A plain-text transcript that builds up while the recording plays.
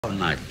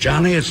Night.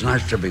 Johnny, it's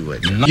nice to be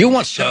with you. You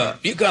once,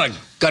 you got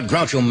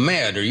Groucho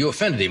mad, or you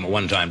offended him at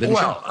one time, didn't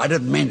you? Well, I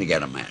didn't mean to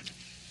get him mad.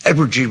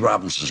 Edward G.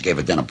 Robinson gave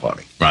a dinner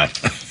party. Right.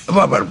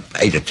 About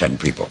 8 or 10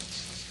 people.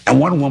 And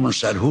one woman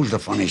said, "Who's the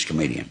funniest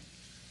comedian?"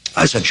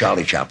 I said,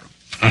 "Charlie Chaplin."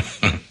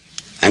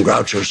 And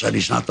Groucho said,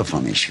 "He's not the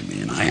funniest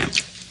comedian, I am."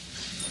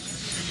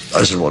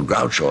 I said, "Well,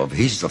 Groucho, if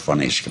he's the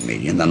funniest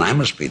comedian, then I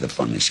must be the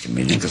funniest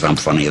comedian because I'm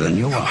funnier than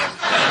you are."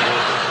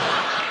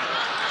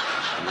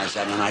 And I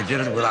said, "And I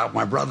did it without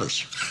my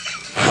brothers."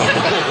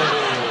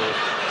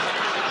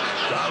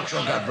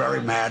 Groucho got very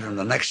mad, and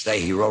the next day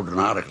he wrote an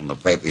article in the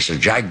paper. He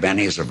said, "Jack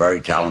Benny is a very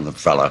talented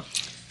fella,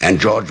 and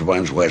George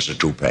Burns wears a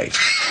toupee."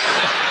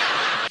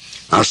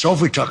 Now,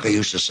 Sophie Tucker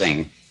used to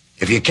sing,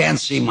 "If you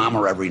can't see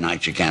Mama every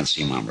night, you can't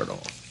see Mama at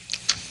all."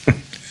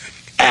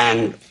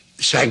 And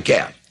sang,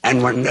 yeah.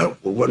 And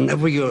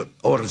whenever you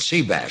ordered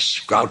sea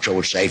bass, Groucho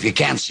would say, "If you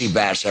can't see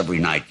bass every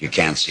night, you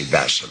can't see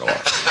bass at all."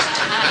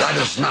 That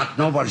is not,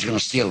 nobody's going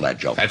to steal that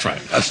joke. That's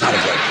right. That's not a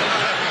great joke.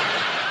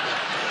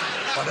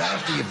 But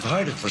after you've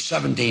heard it for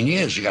 17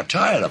 years, you got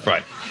tired of it.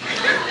 Right.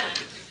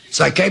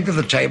 So I came to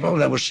the table,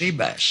 and there was sea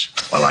bass.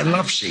 Well, I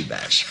love sea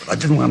bass, but I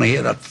didn't want to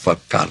hear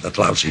that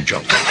lousy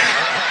joke.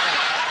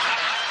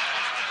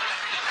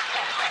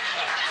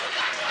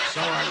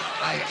 So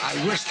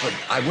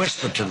I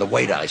whispered to the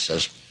waiter, I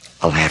says,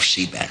 "I'll have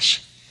sea bass."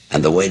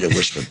 And the waiter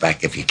whispered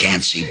back, "If you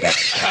can't see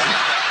bass."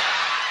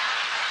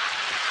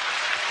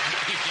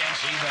 You can't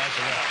see bass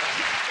at all.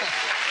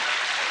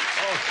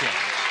 Okay.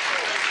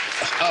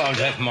 Oh,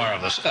 that's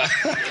marvelous.